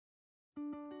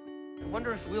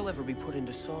wonder if we'll ever be put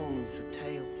into songs or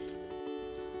tales.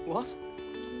 What?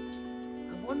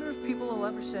 I wonder if people will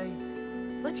ever say,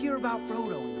 let's hear about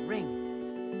Frodo and the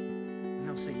ring. And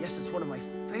they'll say, yes, it's one of my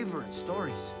favorite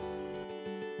stories.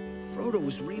 Frodo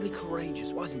was really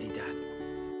courageous, wasn't he, Dad?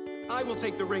 I will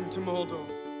take the ring to Mordor.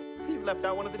 You've left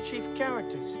out one of the chief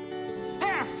characters.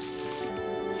 Ah!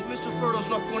 Mr. Frodo's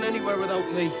not going anywhere without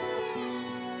me.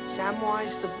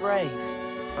 Samwise the Brave.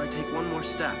 If I take one more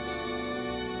step,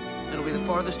 it'll be the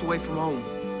farthest away from home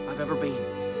I've ever been.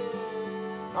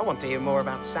 I want to hear more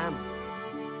about Sam.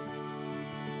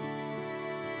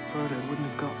 Frodo wouldn't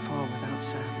have got far without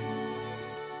Sam.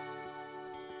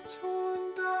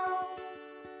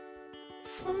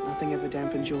 Nothing ever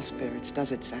dampens your spirits,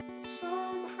 does it, Sam?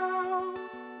 Somehow,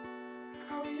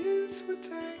 our youth would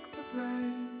take the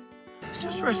blame.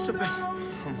 Just rest a bit. I'm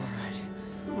all right.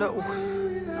 No,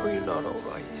 you're not all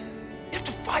right. You have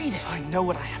to fight it. I know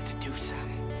what I have to do, Sam.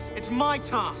 It's my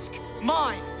task.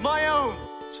 Mine. My own.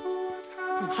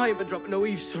 I ain't been dropping no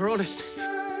eaves, sir, honest. It's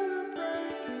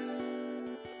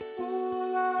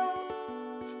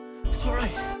all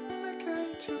right.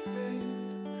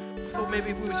 I thought maybe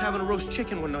if we was having a roast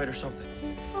chicken one night or something.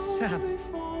 Sam.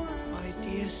 My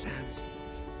dear Sam.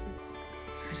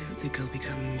 I don't think I'll be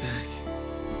coming back.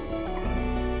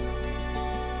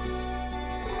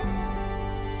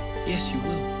 Yes, you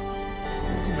will.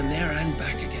 We're going there and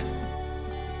back again.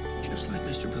 Just like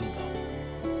Mr. Bilbo.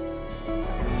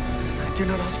 I do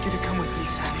not ask you to come with me,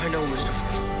 Sam. I know, Mr.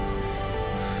 Frodo.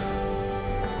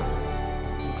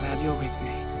 I'm glad you're with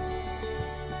me.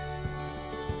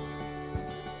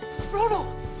 Frodo!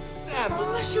 Sam,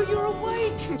 bless you, you're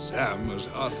awake! Sam has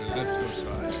hardly left your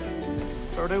side.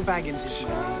 Frodo Baggins is my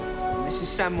name. And this is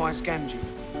Samwise Gamgee.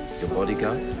 Your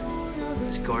bodyguard?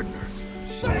 His gardener.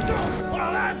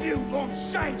 I'll have you, Lord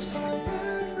Saints!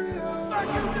 Are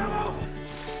you devils?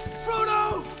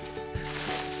 Frodo!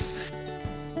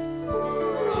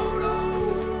 Frodo!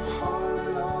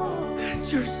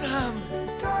 It's your Sam!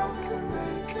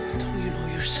 Don't you know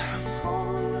your Sam?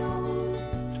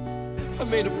 I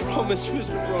made a promise,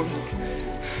 Mr. Frodo.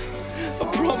 A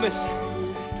promise.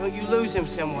 Don't you lose him,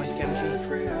 Samwise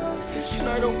Gamgee. And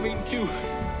I don't mean to.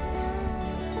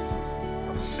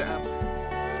 Oh, Sam.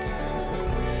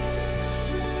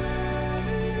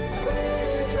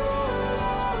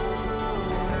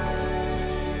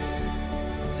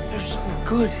 There's something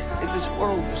good in this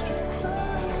world, Mr. Frodo.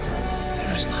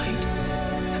 There's light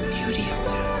and beauty up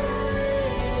there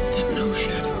that no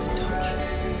shadow can touch.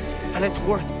 And it's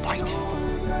worth fighting for.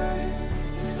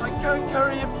 I can't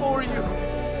carry it for you,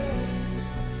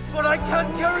 but I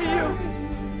can carry you.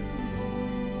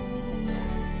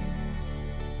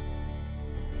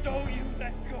 Don't you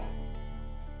let go.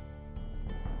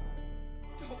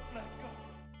 Don't let go.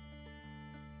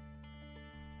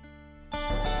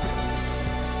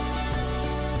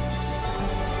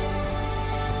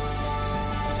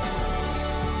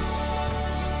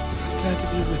 Glad to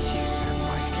be with you,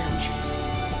 Samwise Gamgee.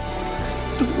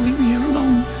 Don't leave me here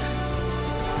alone.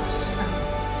 Sam.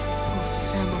 Oh,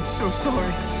 Sam, I'm so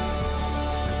sorry.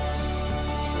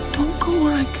 Don't go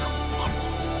where I come from.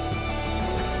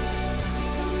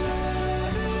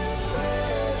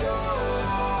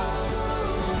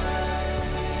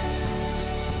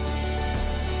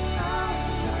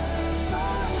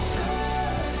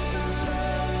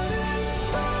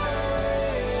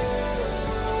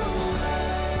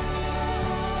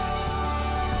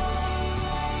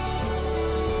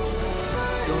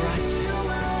 You're right, Sam.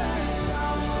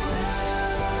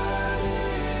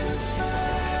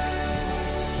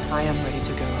 I am ready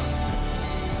to go on.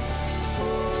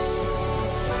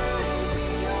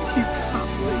 You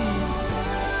can't leave.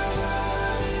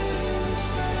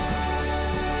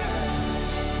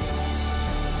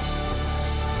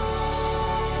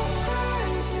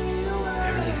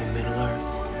 They're leaving Middle-earth,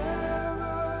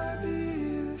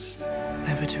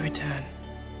 never to return.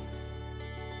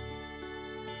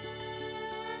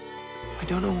 I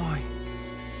don't know why.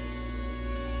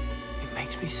 It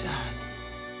makes me sad.